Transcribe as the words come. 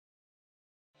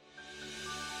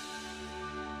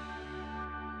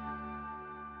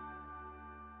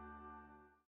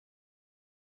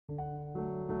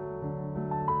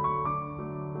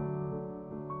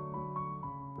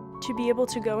To be able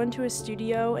to go into a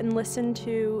studio and listen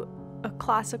to a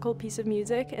classical piece of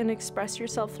music and express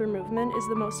yourself through movement is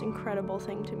the most incredible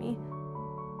thing to me.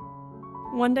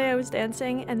 One day I was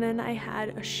dancing and then I had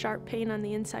a sharp pain on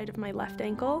the inside of my left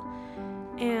ankle,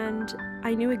 and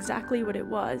I knew exactly what it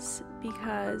was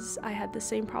because I had the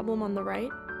same problem on the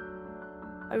right.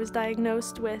 I was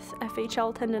diagnosed with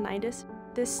FHL tendonitis.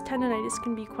 This tendonitis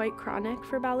can be quite chronic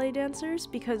for ballet dancers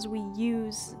because we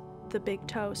use the big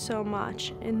toe so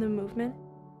much in the movement.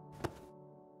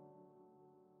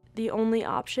 The only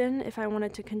option, if I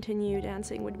wanted to continue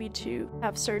dancing, would be to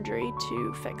have surgery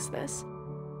to fix this.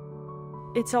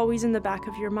 It's always in the back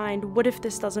of your mind, what if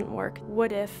this doesn't work?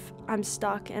 What if I'm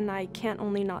stuck and I can't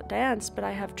only not dance, but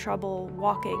I have trouble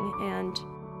walking and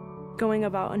going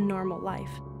about a normal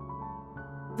life?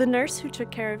 The nurse who took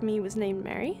care of me was named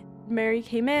Mary. Mary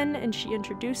came in and she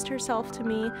introduced herself to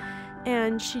me,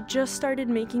 and she just started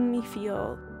making me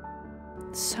feel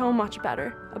so much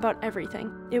better about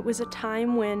everything. It was a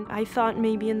time when I thought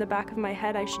maybe in the back of my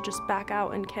head I should just back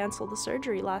out and cancel the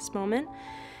surgery last moment.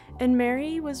 And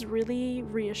Mary was really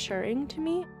reassuring to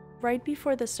me. Right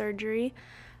before the surgery,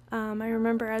 I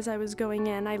remember as I was going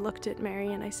in, I looked at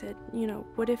Mary and I said, you know,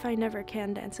 what if I never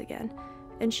can dance again?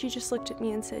 And she just looked at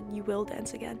me and said, you will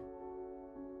dance again.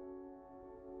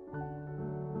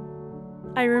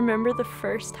 I remember the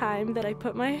first time that I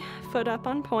put my foot up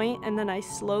on point and then I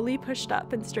slowly pushed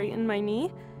up and straightened my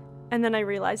knee, and then I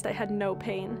realized I had no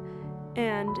pain.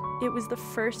 And it was the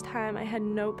first time I had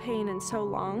no pain in so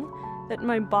long that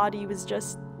my body was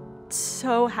just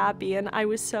so happy, and I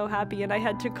was so happy, and I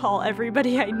had to call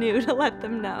everybody I knew to let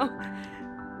them know.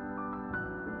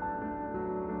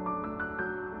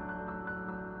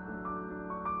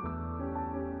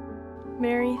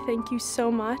 Mary, thank you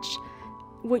so much.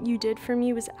 What you did for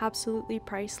me was absolutely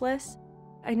priceless.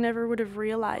 I never would have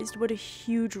realized what a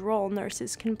huge role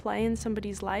nurses can play in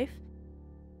somebody's life.